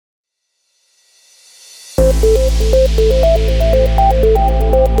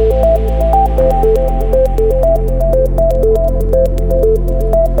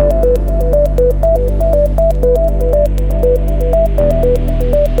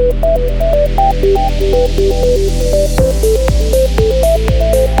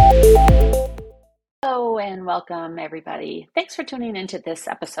welcome everybody. Thanks for tuning into this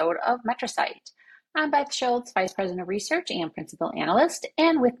episode of MetriSight. I'm Beth Schultz, Vice President of Research and Principal Analyst,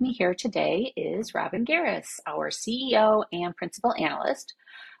 and with me here today is Robin Gareiss, our CEO and Principal Analyst.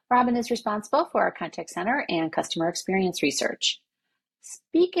 Robin is responsible for our contact center and customer experience research.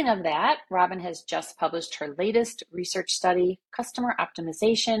 Speaking of that, Robin has just published her latest research study, Customer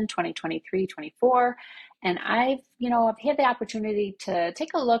Optimization 2023-24. And I've had the opportunity to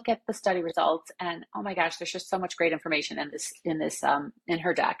take a look at the study results, and oh my gosh, there's just so much great information in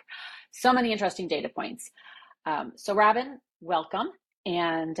her deck. So many interesting data points. So Robin, welcome.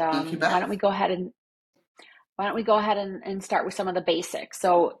 And Thank you, Beth. why don't we go ahead and start with some of the basics.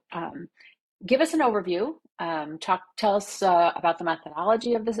 So give us an overview. Tell us about the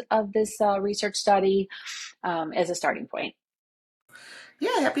methodology of this research study as a starting point.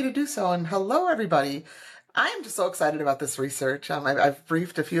 Yeah, happy to do so. And hello, everybody. I am just so excited about this research. I've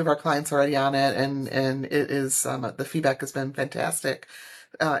briefed a few of our clients already on it, and it is the feedback has been fantastic.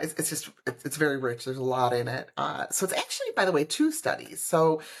 It's very rich. There's a lot in it. So it's actually, by the way, 2 studies.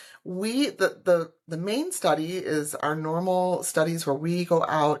 So the main study is our normal studies where we go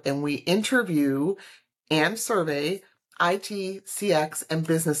out and we interview and survey IT, CX, and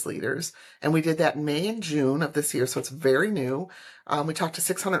business leaders. And we did that in May and June of this year, so it's very new. We talked to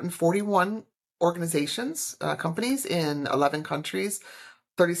 641 organizations, companies in 11 countries,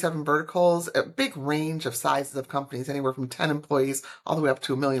 37 verticals, a big range of sizes of companies, anywhere from 10 employees all the way up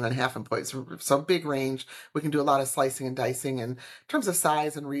to 1.5 million employees. So big range. We can do a lot of slicing and dicing in terms of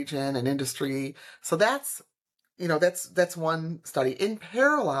size and region and industry. So that's one study. In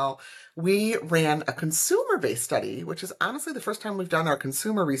parallel, we ran a consumer-based study, which is honestly the first time we've done our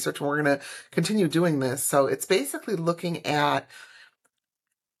consumer research, and we're going to continue doing this. So it's basically looking at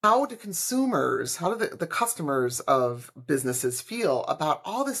how do the customers of businesses feel about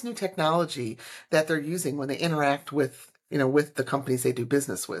all this new technology that they're using when they interact with the companies they do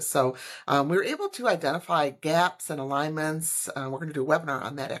business with. So we were able to identify gaps and alignments. We're going to do a webinar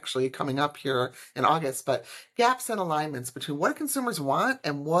on that actually coming up here in August, but gaps and alignments between what consumers want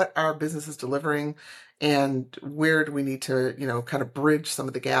and what our business is delivering, and where do we need to, kind of bridge some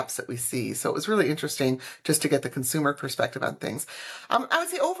of the gaps that we see. So it was really interesting just to get the consumer perspective on things. I would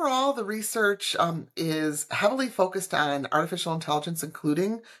say overall, the research is heavily focused on artificial intelligence,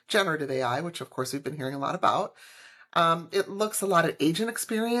 including generative AI, which of course we've been hearing a lot about. It looks a lot at agent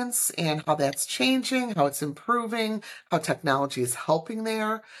experience and how that's changing, how it's improving, how technology is helping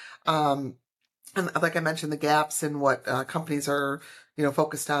there. And like I mentioned, the gaps in what companies are,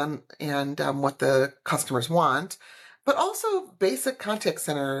 focused on, and what the customers want, but also basic contact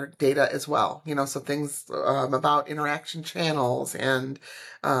center data as well. So things about interaction channels and,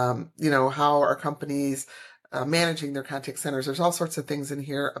 how are companies managing their contact centers. There's all sorts of things in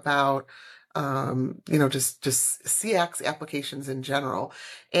here about just CX applications in general.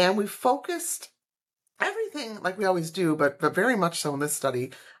 And we focused everything like we always do, but very much so in this study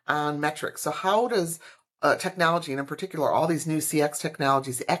on metrics. So how does technology, and in particular all these new CX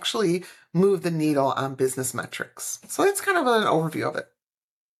technologies, actually move the needle on business metrics? So that's kind of an overview of it.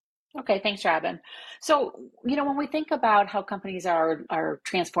 Okay, thanks, Robin. So, when we think about how companies are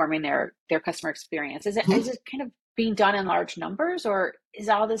transforming their customer experience, is it kind of being done in large numbers, or is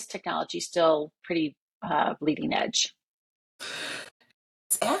all this technology still pretty bleeding edge?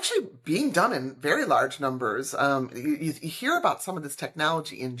 It's actually being done in very large numbers. You hear about some of this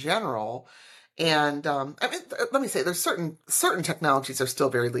technology in general, and let me say, there's certain technologies are still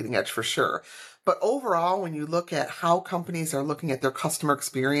very leading edge for sure. But overall, when you look at how companies are looking at their customer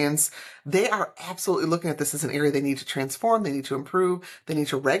experience, they are absolutely looking at this as an area they need to transform, they need to improve, they need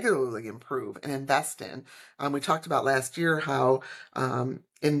to regularly improve and invest in. We talked about last year how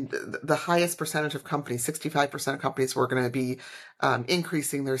in the highest percentage of companies, 65% of companies, were going to be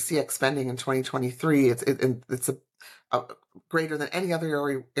increasing their CX spending in 2023. It's a greater than any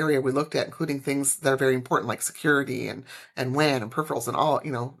other area we looked at, including things that are very important like security and WAN and peripherals and all,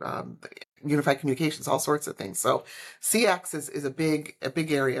 unified communications, all sorts of things. So CX is a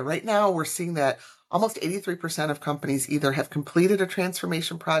big area. Right now, we're seeing that almost 83% of companies either have completed a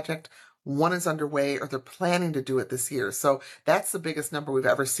transformation project, one is underway, or they're planning to do it this year. So that's the biggest number we've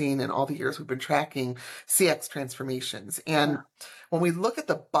ever seen in all the years we've been tracking CX transformations. And when we look at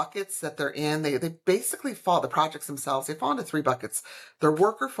the buckets that they're in, they basically the projects themselves, they fall into 3 buckets. They're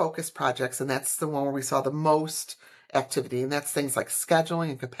worker-focused projects, and that's the one where we saw the most activity, and that's things like scheduling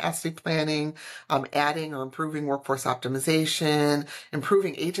and capacity planning, adding or improving workforce optimization,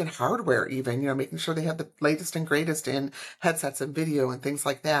 improving agent hardware even, making sure they have the latest and greatest in headsets and video and things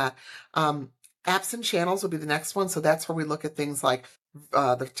like that. Apps and channels will be the next one. So that's where we look at things like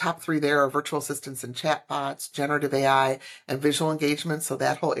The top three there are virtual assistants and chatbots, generative AI, and visual engagement. So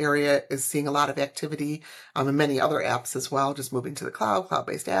that whole area is seeing a lot of activity, and many other apps as well, just moving to the cloud,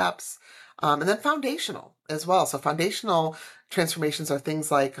 cloud-based apps. And then foundational as well. So foundational transformations are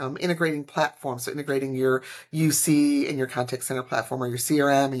things like integrating platforms, so integrating your UC in your contact center platform or your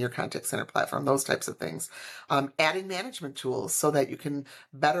CRM in your contact center platform, those types of things. Adding management tools so that you can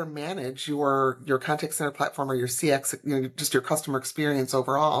better manage your contact center platform or your CX, just your customer experience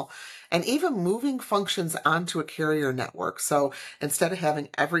overall. And even moving functions onto a carrier network. So instead of having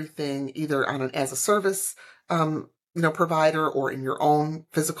everything either on an as a service, provider or in your own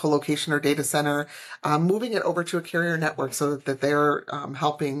physical location or data center, moving it over to a carrier network so that they're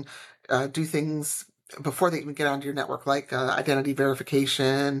helping do things before they even get onto your network, like identity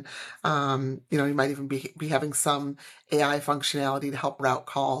verification. You might even be having some AI functionality to help route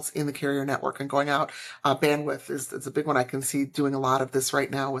calls in the carrier network and going out. Bandwidth is a big one. I can see doing a lot of this right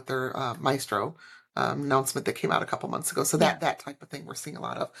now with their Maestro announcement that came out a couple months ago. So Yeah. that type of thing we're seeing a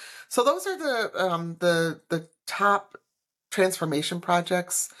lot of. So those are the top transformation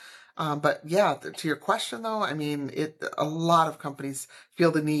projects. But yeah, to your question though, I mean, a lot of companies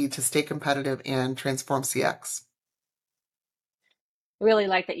feel the need to stay competitive and transform CX. Really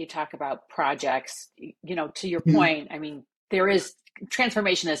like that you talk about projects. To your Mhm. point, I mean, there is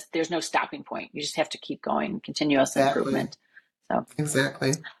transformation is there's no stopping point. You just have to keep going, continuous Exactly. improvement. So,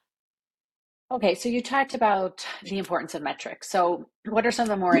 Exactly. okay, so you talked about the importance of metrics. So, what are some of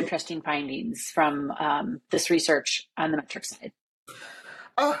the more interesting findings from this research on the metric side?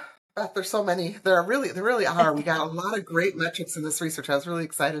 Oh, Beth, there's so many. There really are. We got a lot of great metrics in this research. I was really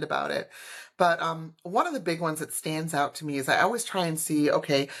excited about it. But one of the big ones that stands out to me is I always try and see,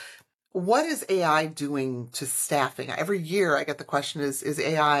 okay, what is AI doing to staffing? Every year I get the question, is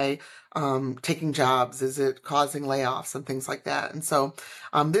AI taking jobs? Is it causing layoffs and things like that? And so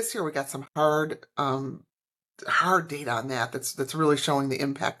this year we got some hard data on that that's really showing the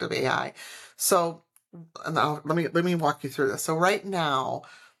impact of AI. So let me walk you through this. So right now,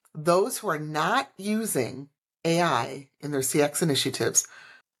 those who are not using AI in their CX initiatives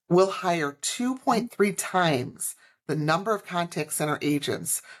will hire 2.3 times the number of contact center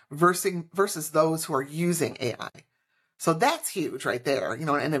agents versus those who are using AI. So that's huge right there,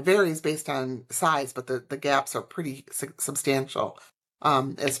 and it varies based on size, but the gaps are pretty substantial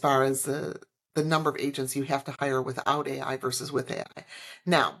as far as the number of agents you have to hire without AI versus with AI.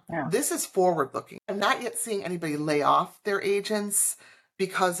 Now, Yeah. this is forward looking. I'm not yet seeing anybody lay off their agents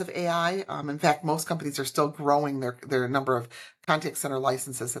because of AI. In fact, most companies are still growing their number of contact center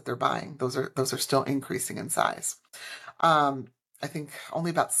licenses that they're buying. Those are still increasing in size. Um, I think only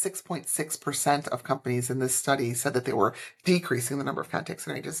about 6.6% of companies in this study said that they were decreasing the number of contact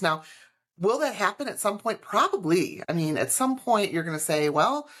center agents. Now, will that happen at some point? Probably. I mean, at some point you're going to say,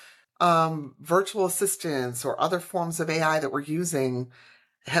 well, virtual assistants or other forms of AI that we're using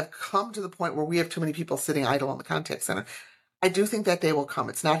have come to the point where we have too many people sitting idle in the contact center. I do think that day will come.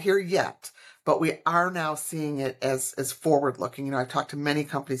 It's not here yet, but we are now seeing it as forward looking. I've talked to many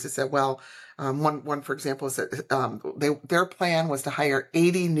companies that said, well, one for example is that their plan was to hire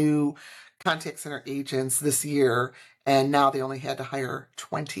 80 new contact center agents this year, and now they only had to hire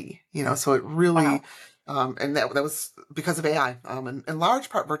 20. So it really. Wow. And that was because of AI, and in large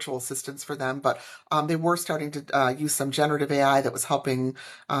part virtual assistants for them, but they were starting to use some generative AI that was helping,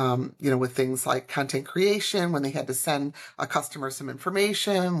 with things like content creation when they had to send a customer some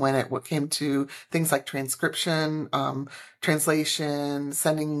information, when it came to things like transcription, translation,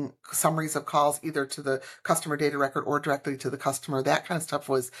 sending summaries of calls either to the customer data record or directly to the customer. That kind of stuff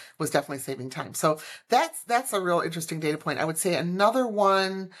was definitely saving time. So that's a real interesting data point. I would say another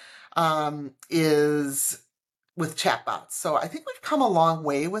one is with chatbots. So I think we've come a long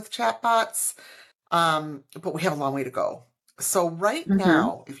way with chatbots, but we have a long way to go. So right Mm-hmm.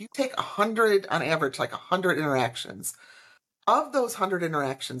 now, if you take 100 on average, like 100 interactions, of those 100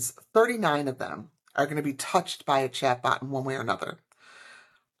 interactions, 39 of them are going to be touched by a chatbot in one way or another.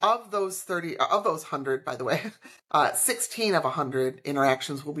 Of those 100, by the way, 16 of 100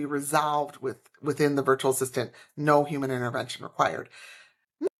 interactions will be resolved within the virtual assistant, no human intervention required.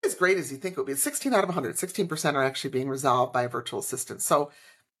 Not as great as you think it would be. 16 out of 100, 16% are actually being resolved by a virtual assistant. So,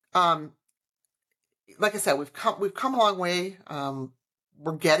 um, like I said, we've come a long way.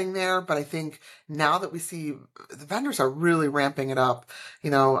 We're getting there, but I think now that we see the vendors are really ramping it up,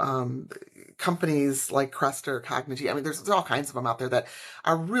 you know, companies like Cruster, Cognigy, I mean, there's all kinds of them out there that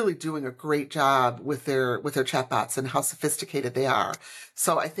are really doing a great job with their chatbots and how sophisticated they are.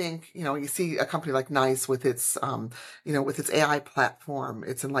 So I think, you see a company like NICE with its, with its AI platform,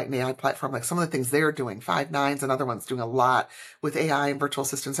 its Enlighten AI platform, like some of the things they're doing, Five9's another one's doing a lot with AI and virtual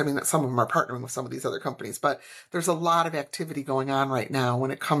assistants. I mean, some of them are partnering with some of these other companies, but there's a lot of activity going on right now when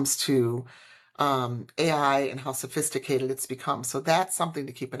it comes to AI and how sophisticated it's become. So that's something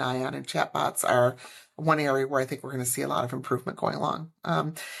to keep an eye on. And chatbots are one area where I think we're going to see a lot of improvement going along.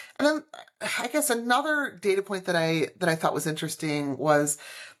 And then I guess another data point that I thought was interesting was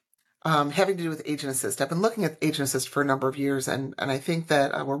having to do with Agent Assist. I've been looking at Agent Assist for a number of years, and I think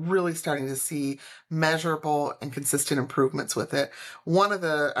that we're really starting to see measurable and consistent improvements with it.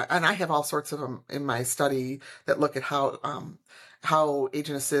 And I have all sorts of them in my study that look at how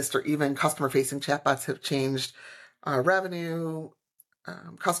Agent Assist or even customer-facing chatbots have changed revenue,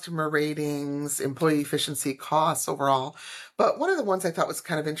 customer ratings, employee efficiency, costs overall. But one of the ones I thought was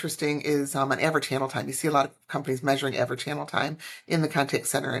kind of interesting is on average handle time. You see a lot of companies measuring average handle time in the contact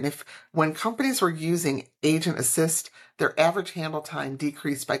center. And when companies were using Agent Assist, their average handle time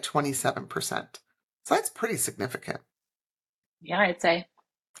decreased by 27%. So that's pretty significant. Yeah, I'd say.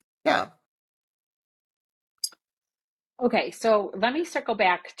 Yeah. Okay, so let me circle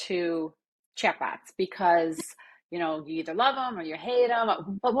back to chatbots because you either love them or you hate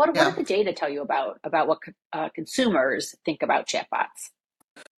them. But what did Yeah. the data tell you about what consumers think about chatbots?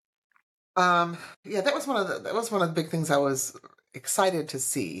 Yeah, that was one of the big things I was excited to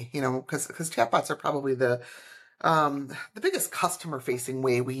see, because chatbots are probably the biggest customer facing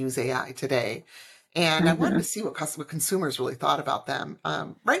way we use AI today. And I wanted Hmm. to see what consumers really thought about them.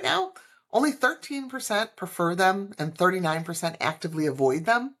 Right now, only 13% prefer them and 39% actively avoid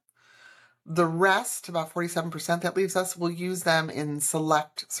them. The rest, about 47% that leaves us, will use them in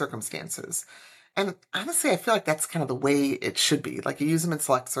select circumstances. And honestly, I feel like that's kind of the way it should be. Like you use them in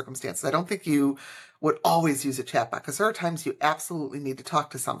select circumstances. I don't think you would always use a chatbot because there are times you absolutely need to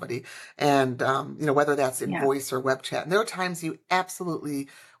talk to somebody, and whether that's in Yeah, voice or web chat. And there are times you absolutely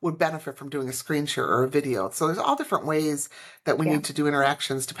would benefit from doing a screen share or a video. So there's all different ways that we yeah, need to do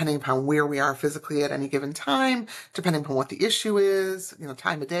interactions depending upon where we are physically at any given time, depending upon what the issue is,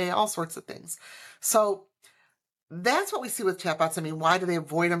 time of day, all sorts of things. So that's what we see with chatbots. I mean, why do they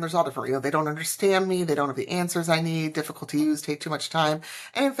avoid them? There's all different, they don't understand me. They don't have the answers I need, difficult to use, take too much time.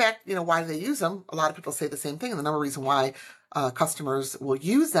 And in fact, why do they use them? A lot of people say the same thing. And the number reason why customers will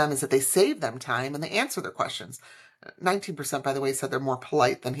use them is that they save them time and they answer their questions. 19%, by the way, said they're more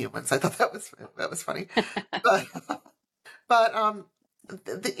polite than humans. I thought that was funny. But, but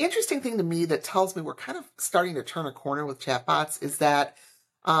the interesting thing to me that tells me we're kind of starting to turn a corner with chatbots is that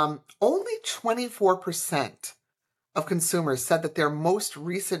only 24% of consumers said that their most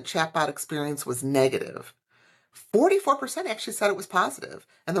recent chatbot experience was negative. 44% actually said it was positive,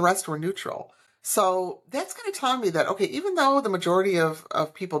 and the rest were neutral. So that's going to tell me that, okay, even though the majority of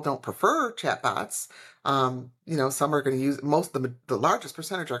people don't prefer chatbots, some are going to use, the largest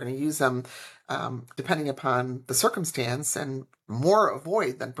percentage are going to use them depending upon the circumstance, and more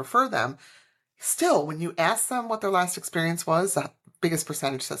avoid than prefer them. Still, when you ask them what their last experience was, the biggest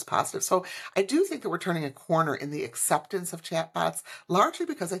percentage says positive. So I do think that we're turning a corner in the acceptance of chatbots, largely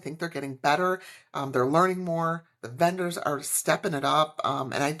because I think they're getting better. They're learning more. The vendors are stepping it up.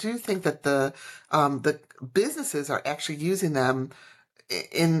 And I do think that the businesses are actually using them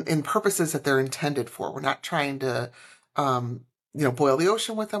in purposes that they're intended for. We're not trying to, boil the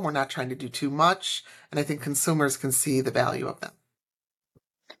ocean with them. We're not trying to do too much. And I think consumers can see the value of them.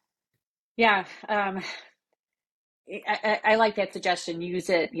 yeah. I like that suggestion. Use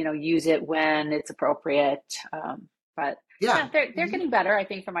it when it's appropriate. But Yeah. yeah, they're Mhm. getting better. I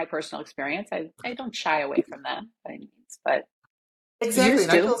think from my personal experience, I don't shy away from them by any means, but Exactly, used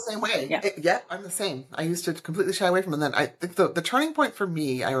and I feel to. the same way. Yeah. Yeah, I'm the same. I used to completely shy away from them. And then I think the turning point for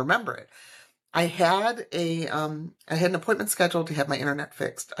me, I remember it. I had an appointment scheduled to have my internet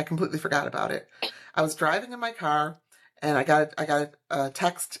fixed. I completely forgot about it. I was driving in my car, and I got a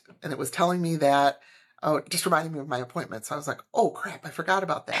text, and it was telling me that, oh, just reminding me of my appointment. So I was like, oh crap, I forgot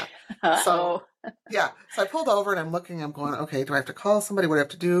about that. So Uh-oh. yeah, so I pulled over and I'm looking. I'm going, okay, do I have to call somebody? What do I have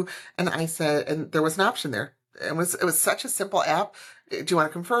to do? And I said, and there was an option there. It was such a simple app. Do you want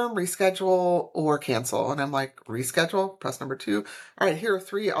to confirm, reschedule, or cancel? And I'm like, reschedule. Press number 2. All right, here are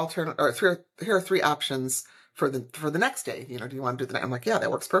here are three options for the next day. Do you want to do the? I'm like, yeah,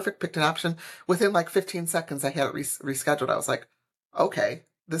 that works perfect. Picked an option. Within like 15 seconds, I had it rescheduled. I was like, okay,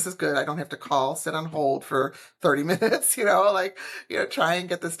 this is good. I don't have to call, sit on hold for 30 minutes. Try and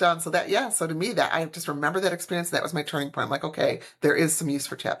get this done. So so to me, that I just remember that experience. That was my turning point. I'm like, okay, there is some use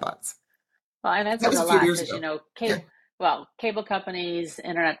for chatbots. Well, and that's That says was a a few lot years because, ago. Yeah. cable companies,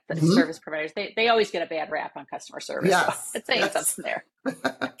 internet Hmm. service providers, they always get a bad rap on customer service. So Yes. it's saying Yes. something there.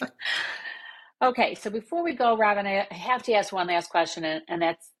 Okay, so before we go, Robin, I have to ask one last question, and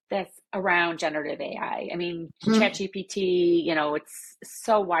that's around generative AI. I mean, Mhm. ChatGPT, it's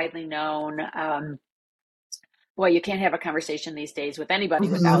so widely known. Boy, you can't have a conversation these days with anybody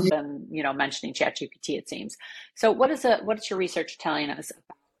without Mhm. them, mentioning ChatGPT, it seems. So what's your research telling us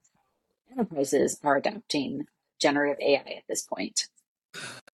about enterprises are adopting generative AI at this point?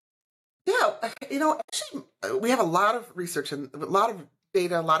 Yeah, actually, we have a lot of research and a lot of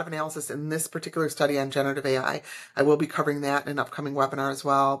data, a lot of analysis in this particular study on generative AI. I will be covering that in an upcoming webinar as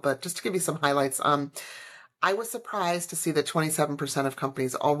well. But just to give you some highlights, I was surprised to see that 27% of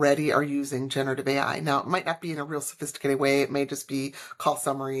companies already are using generative AI. Now, it might not be in a real sophisticated way. It may just be call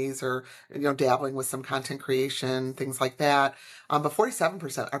summaries or, dabbling with some content creation, things like that. But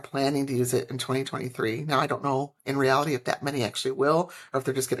 47% are planning to use it in 2023. Now, I don't know in reality if that many actually will, or if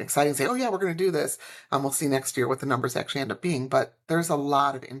they're just getting excited and say, oh yeah, we're going to do this. We'll see next year what the numbers actually end up being. But there's a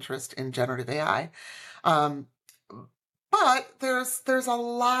lot of interest in generative AI. Um, but there's a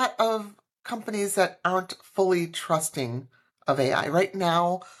lot of companies that aren't fully trusting of AI. Right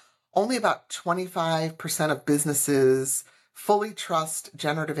now, only about 25% of businesses fully trust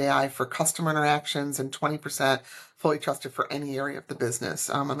generative AI for customer interactions and 20% fully trust it for any area of the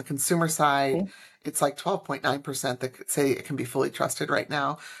business. On the consumer side, Okay. it's like 12.9% that say it can be fully trusted right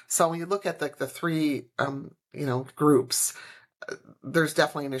now. So when you look at the three, groups, there's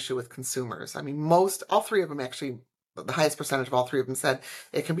definitely an issue with consumers. I mean, all three of them actually, the highest percentage of all three of them said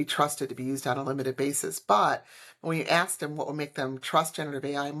it can be trusted to be used on a limited basis. But when you asked them what would make them trust generative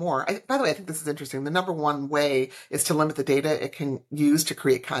AI more, by the way, I think this is interesting. The number one way is to limit the data it can use to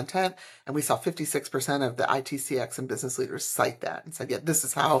create content. And we saw 56% of the ITCX and business leaders cite that and said, yeah, this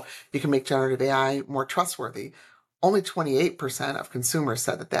is how you can make generative AI more trustworthy. Only 28% of consumers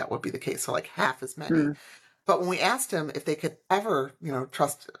said that that would be the case. So like half as many. Hmm. But when we asked him if they could ever,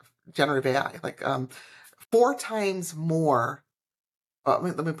 trust generative AI, like four times more. Let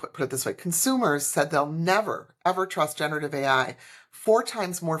me put it this way: consumers said they'll never ever trust generative AI four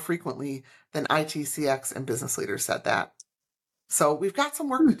times more frequently than ITCX and business leaders said that. So we've got some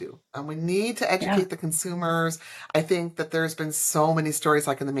work Hmm. to do. We need to Yeah. educate the consumers. I think that there's been so many stories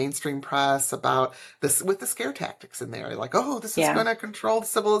like in the mainstream press about this with the scare tactics in there. Like, oh, this is Yeah. going to control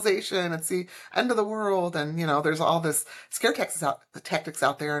civilization. It's the end of the world. And, there's all this scare tactics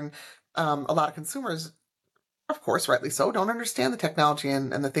out there. And a lot of consumers, of course, rightly so, don't understand the technology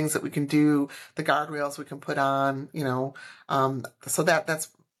and the things that we can do, the guardrails we can put on, so that's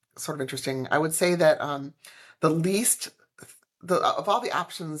sort of interesting. I would say that the least of all the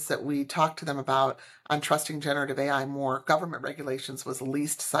options that we talked to them about on trusting generative AI more, government regulations was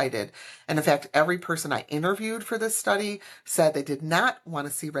least cited. And in fact, every person I interviewed for this study said they did not want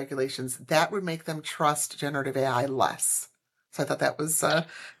to see regulations that would make them trust generative AI less. So I thought that was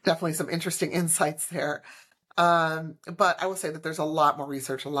definitely some interesting insights there. But I will say that there's a lot more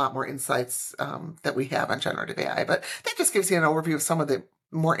research, a lot more insights that we have on generative AI. But that just gives you an overview of some of the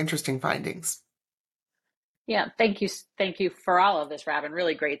more interesting findings. Yeah. Thank you. Thank you for all of this, Robin.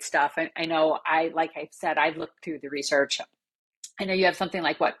 Really great stuff. I know like I said, I've looked through the research. I know you have something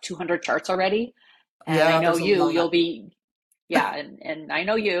like what, 200 charts already. And I Yeah, know there's a you'll lot. be, yeah, and I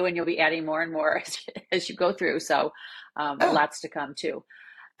know and you'll be adding more and more as you go through. So Yeah. lots to come too.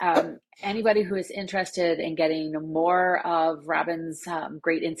 Anybody who is interested in getting more of Robin's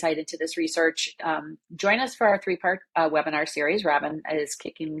great insight into this research, join us for our three-part webinar series. Robin is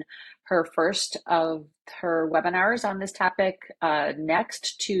kicking her first of her webinars on this topic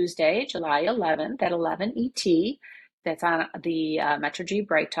next Tuesday, July 11th at 11 ET. That's on the Metrigy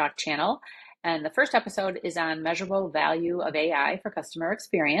Bright Talk channel. And the first episode is on measurable value of AI for customer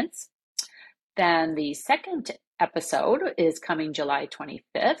experience. Then the second episode is coming July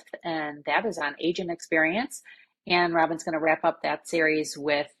 25th, and that is on agent experience. And Robin's going to wrap up that series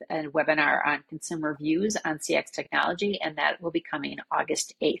with a webinar on consumer views on CX technology, and that will be coming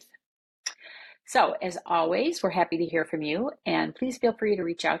August 8th. So, as always, we're happy to hear from you, and please feel free to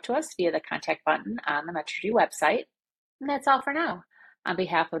reach out to us via the contact button on the Metrigy website. And that's all for now. On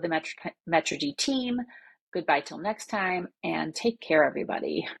behalf of the Metrigy team, goodbye till next time, and take care,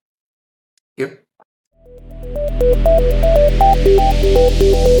 everybody. Yep.